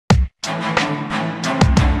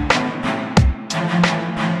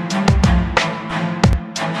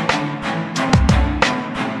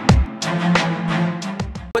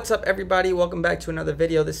What's up, everybody? Welcome back to another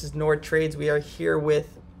video. This is Nour Trades. We are here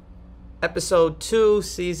with episode 2,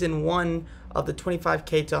 season 1 of the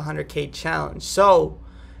 25k to 100k challenge. So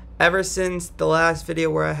ever since the last video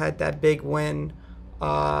where I had that big win,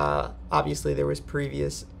 obviously there was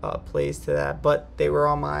previous plays to that, but they were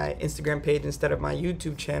on my Instagram page instead of my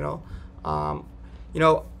YouTube channel. I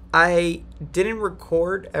didn't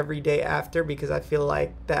record every day after because I feel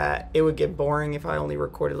like that it would get boring if I only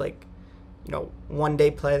recorded like one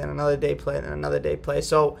day play, then another day play, then another day play.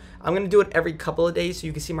 So I'm gonna do it every couple of days so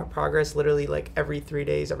you can see my progress literally like every 3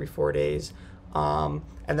 days, every 4 days, and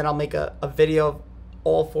then I'll make a video of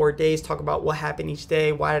all 4 days, talk about what happened each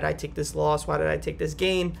day, why did I take this loss, why did I take this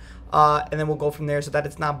gain, and then we'll go from there so that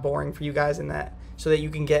it's not boring for you guys, and that so that you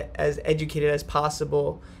can get as educated as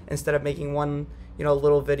possible instead of making one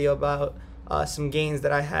little video about some gains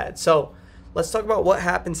that I had. So let's talk about what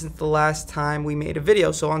happened since the last time we made a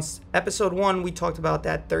video. So on episode 1, we talked about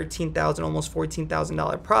that $13,000, almost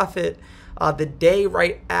 $14,000 profit. The day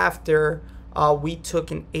right after, we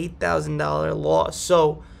took an $8,000 loss.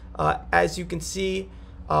 So as you can see,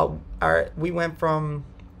 we went from,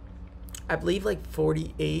 I believe, like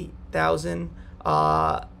 48,000,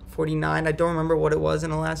 49. I don't remember what it was in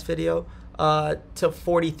the last video. To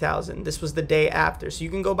 40,000. This was the day after, so you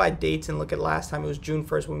can go by dates and look at last time. It was June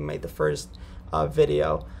 1st when we made the first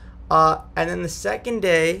video, and then the second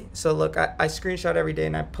day, so look, I screenshot every day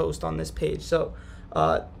and I post on this page. So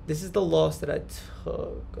this is the loss that I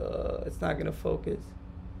took. It's not gonna focus.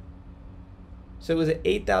 So it was an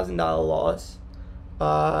 $8,000 loss,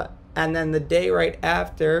 and then the day right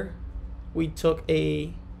after we took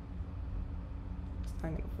a, it's not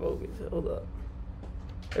gonna focus, hold up.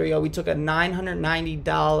 There we go. We took a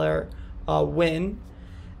 $990 win.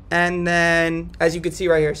 And then, as you can see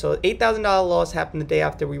right here, so $8,000 loss happened the day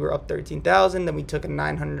after we were up $13,000. Then we took a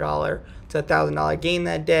 $900 to $1,000 gain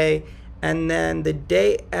that day. And then the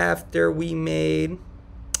day after, we made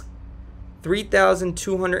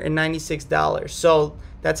 $3,296. So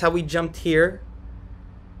that's how we jumped here.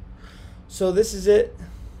 So this is it.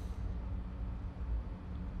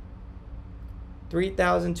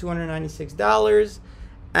 $3,296.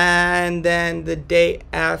 And then the day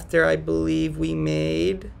after, I believe we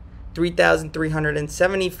made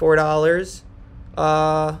 $3,374.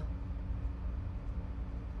 I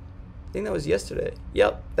think that was yesterday.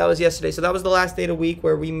 Yep, that was yesterday. So that was the last day of the week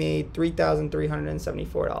where we made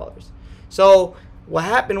 $3,374. So what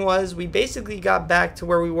happened was we basically got back to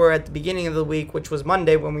where we were at the beginning of the week, which was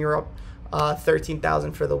Monday, when we were up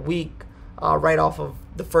 13,000 for the week, right off of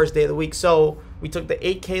the first day of the week. So we took the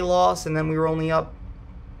 8K loss, and then we were only up,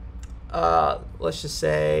 let's just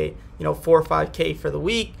say, 4 or 5K for the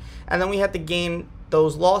week, and then we had to gain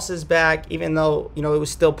those losses back, even though it was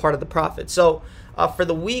still part of the profit. So for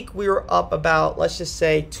the week, we were up about, let's just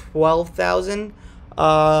say, 12,000.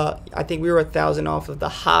 I think we were 1,000 off of the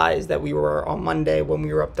highs that we were on Monday when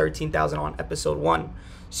we were up 13,000 on episode 1.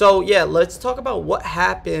 So yeah, let's talk about what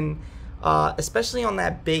happened, especially on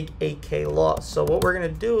that big 8K loss. So what we're gonna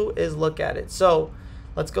do is look at it. So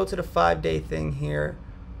let's go to the 5-day thing here.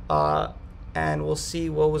 And we'll see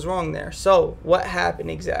what was wrong there. So what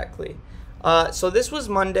happened exactly? So this was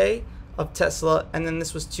Monday of Tesla, and then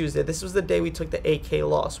this was Tuesday. This was the day we took the 8K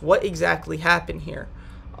loss. What exactly happened here?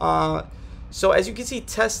 So as you can see,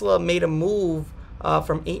 Tesla made a move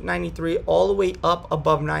from 893 all the way up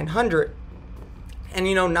above 900. And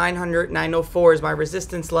 900, 904 is my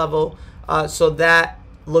resistance level. So that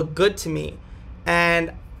looked good to me.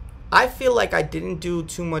 And I feel like I didn't do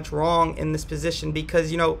too much wrong in this position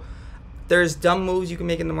because, there's dumb moves you can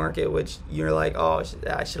make in the market, which you're like, oh,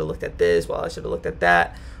 I should have looked at this, well, I should have looked at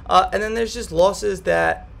that. And then there's just losses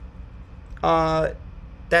that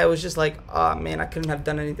was just like, oh, man, I couldn't have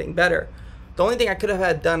done anything better. The only thing I could have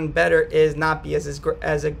had done better is not be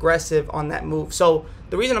as aggressive on that move. So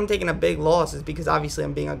the reason I'm taking a big loss is because obviously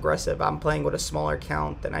I'm being aggressive. I'm playing with a smaller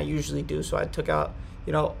account than I usually do. So I took out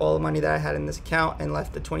all the money that I had in this account and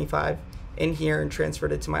left the 25 in here and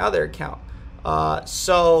transferred it to my other account.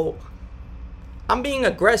 So I'm being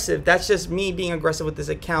aggressive. That's just me being aggressive with this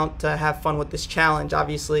account to have fun with this challenge.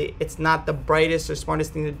 Obviously, it's not the brightest or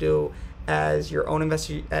smartest thing to do as your own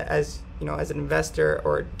investor, as an investor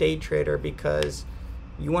or a day trader, because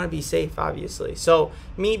you want to be safe, obviously. So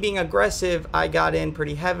me being aggressive, I got in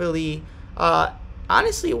pretty heavily.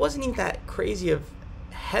 Honestly, it wasn't even that crazy of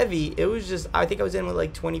heavy. It was just, I think I was in with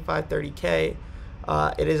like 25, 30K.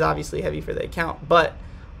 It is obviously heavy for the account, but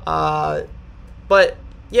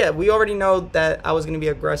yeah, we already know that I was going to be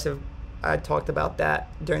aggressive. I talked about that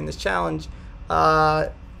during this challenge.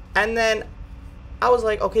 And then I was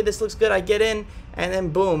like, okay, this looks good. I get in, and then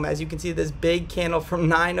boom, as you can see, this big candle from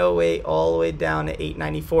 908 all the way down to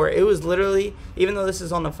 894. It was literally, even though this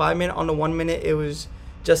is on the 5 minute, on the 1 minute, it was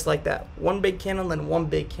just like that. One big candle, then one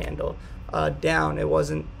big candle down. It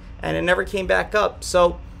wasn't, and it never came back up.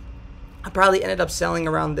 So I probably ended up selling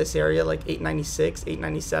around this area, like 896,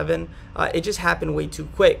 897. It just happened way too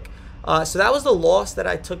quick. So that was the loss that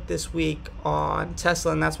I took this week on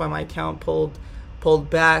Tesla, and that's why my account pulled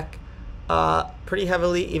back pretty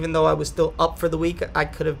heavily. Even though I was still up for the week, I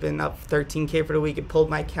could have been up 13K for the week. It pulled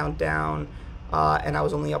my account down, and I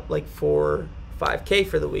was only up like 5K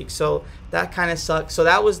for the week. So that kind of sucked. So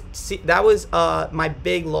that was my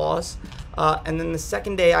big loss. And then the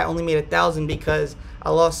second day, I only made 1,000 because I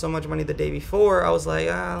lost so much money the day before. I was like,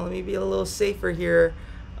 let me be a little safer here.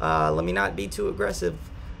 Let me not be too aggressive.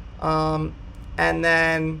 And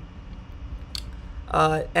then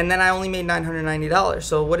I only made $990.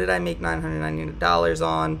 So what did I make $990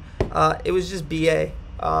 on? It was just BA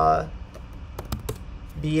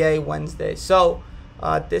Wednesday. So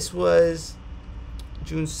this was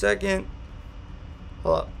June 2nd.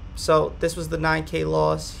 Hold up. So this was the 9K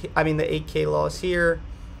loss. I mean the 8K loss here.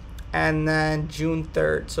 And then June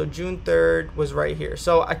 3rd. So June 3rd was right here.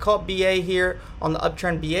 So I caught BA here on the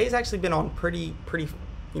uptrend. BA has actually been on pretty,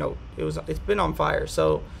 you know, it's been on fire.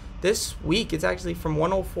 So this week it's actually from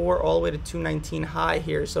 104 all the way to 219 high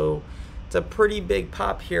here. So it's a pretty big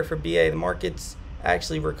pop here for BA. The market's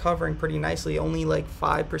actually recovering pretty nicely, only like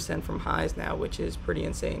 5% from highs now, which is pretty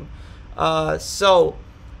insane. So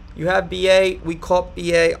you have BA. We caught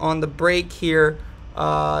BA on the break here,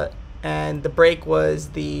 and the break was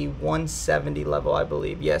the 170 level, I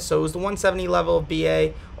believe. Yes, so it was the 170 level of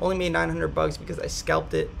BA. Only made $900 because I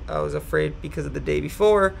scalped it. I was afraid because of the day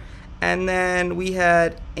before. And then we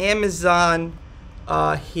had Amazon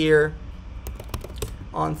here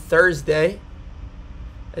on Thursday.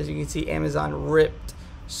 As you can see, Amazon ripped.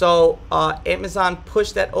 So Amazon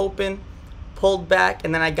pushed that open, pulled back,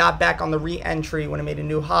 and then I got back on the re-entry when it made a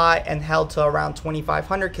new high and held to around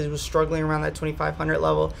 2,500 because it was struggling around that 2,500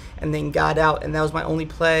 level, and then got out. And that was my only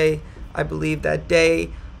play, I believe, that day.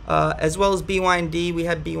 As well as BYND. We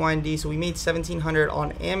had BYND, so we made 1,700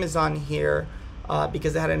 on Amazon here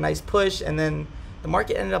because they had a nice push, and then the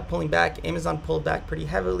market ended up pulling back. Amazon pulled back pretty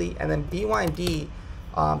heavily, and then BYND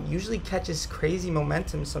usually catches crazy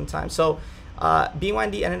momentum sometimes. So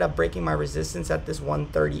BYND ended up breaking my resistance at this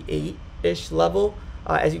 138-ish level.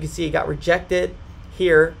 As you can see, it got rejected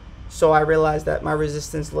here. So I realized that my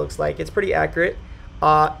resistance looks like it's pretty accurate.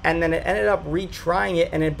 And then it ended up retrying it,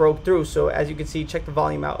 and it broke through. So as you can see, check the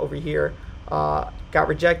volume out over here. Got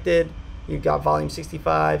rejected. You got volume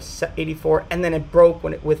 65, 84, and then it broke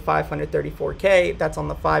with 534K. That's on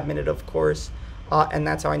the 5 minute, of course. And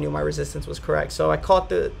that's how I knew my resistance was correct. So I caught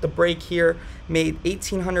the break here, made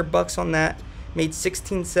 $1,800 on that, made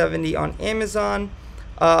 $1,670 on Amazon,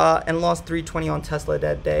 and lost $320 on Tesla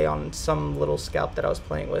that day on some little scalp that I was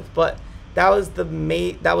playing with. But that was the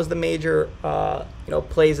major you know,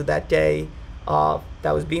 plays of that day. That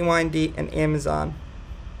was BYND and Amazon.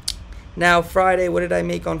 Now Friday, what did I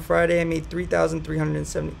make on Friday? I made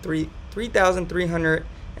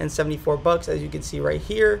 $3,374, as you can see right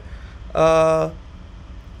here. And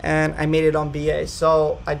I made it on BA.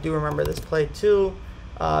 So I do remember this play too.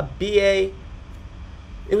 BA,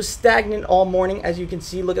 it was stagnant all morning. As you can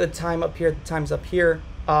see, look at the time up here. The time's up here.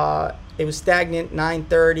 It was stagnant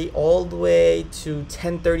 9:30 all the way to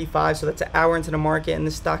 10:35. So that's an hour into the market, and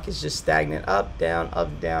the stock is just stagnant, up, down,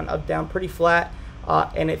 up, down, up, down, pretty flat.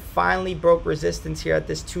 And it finally broke resistance here at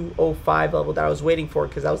this 205 level that I was waiting for,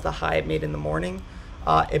 because that was the high it made in the morning.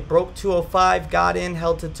 It broke 205, got in,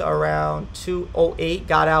 held it to around 208,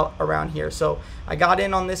 got out around here. So I got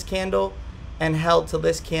in on this candle and held to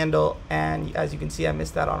this candle, and as you can see, I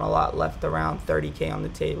missed out on a lot, left around 30K on the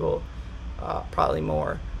table, probably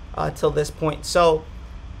more, till this point. So,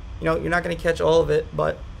 you know, you're not going to catch all of it,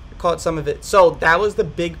 but caught some of it. So that was the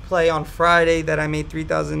big play on Friday that I made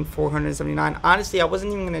 $3,479. Honestly, I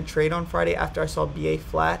wasn't even going to trade on Friday after I saw BA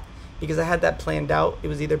flat, because I had that planned out. It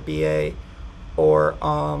was either BA or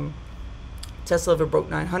Tesla if it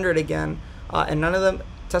broke 900 again, and none of them.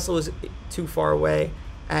 Tesla was too far away,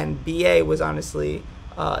 and BA was honestly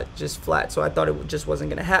just flat, so I thought it just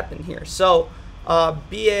wasn't going to happen here. So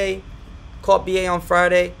BA, caught BA on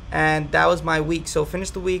Friday, and that was my week. So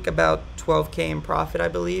finished the week about 12K in profit, I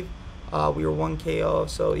believe. We were 1K off,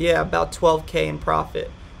 so yeah, about 12K in profit.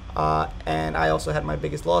 And I also had my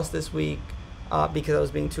biggest loss this week because I was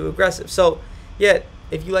being too aggressive. So yeah,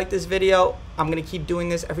 if you like this video, I'm gonna keep doing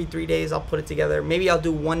this every 3 days. I'll put it together. Maybe I'll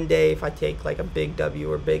do one day if I take like a big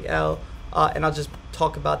W or big L, and I'll just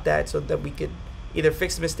talk about that so that we could, either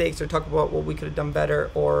fix the mistakes or talk about what we could have done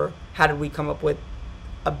better, or how did we come up with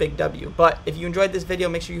a big W. But if you enjoyed this video,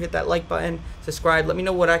 make sure you hit that like button, subscribe. Let me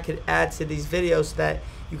know what I could add to these videos so that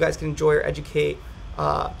you guys can enjoy or educate,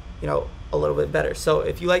 a little bit better. So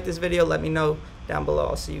if you like this video, let me know down below.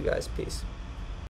 I'll see you guys. Peace.